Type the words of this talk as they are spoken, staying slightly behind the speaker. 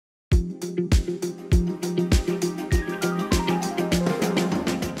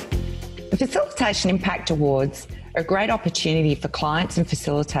The Facilitation Impact Awards are a great opportunity for clients and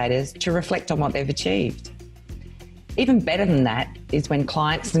facilitators to reflect on what they've achieved. Even better than that is when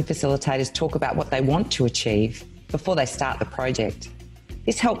clients and facilitators talk about what they want to achieve before they start the project.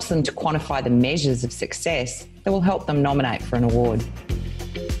 This helps them to quantify the measures of success that will help them nominate for an award.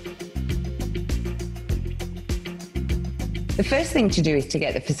 The first thing to do is to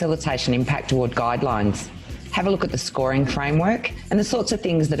get the Facilitation Impact Award guidelines. Have a look at the scoring framework and the sorts of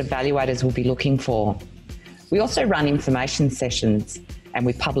things that evaluators will be looking for. We also run information sessions and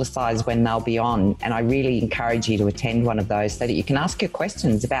we publicise when they'll be on, and I really encourage you to attend one of those so that you can ask your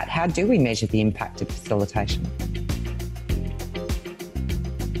questions about how do we measure the impact of facilitation.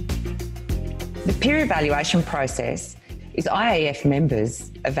 The peer evaluation process is IAF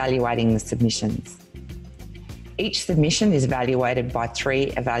members evaluating the submissions. Each submission is evaluated by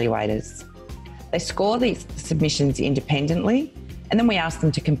 3 evaluators. They score these submissions independently, and then we ask them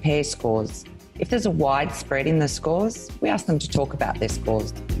to compare scores. If there's a wide spread in the scores, we ask them to talk about their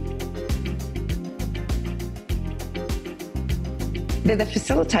scores. They're the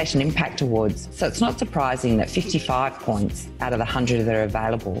Facilitation Impact Awards, so it's not surprising that 55 points out of the 100 that are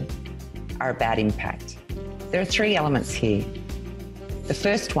available are about impact. There are 3 elements here. The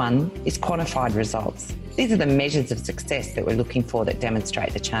first one is quantified results. These are the measures of success that we're looking for that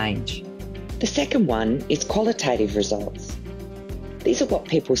demonstrate the change. The second one is qualitative results. These are what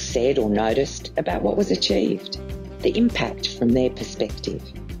people said or noticed about what was achieved, the impact from their perspective.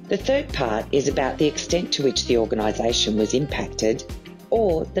 The third part is about the extent to which the organisation was impacted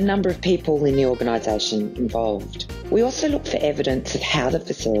or the number of people in the organisation involved. We also look for evidence of how the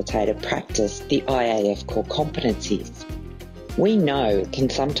facilitator practiced the IAF core competencies. We know it can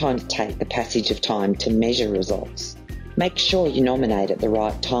sometimes take the passage of time to measure results. Make sure you nominate at the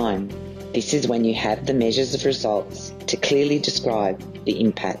right time. This is when you have the measures of results to clearly describe the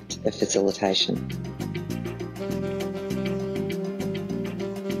impact of facilitation.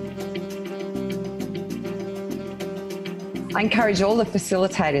 I encourage all the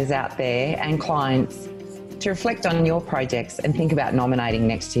facilitators out there and clients to reflect on your projects and think about nominating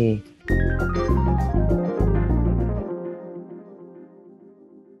next year.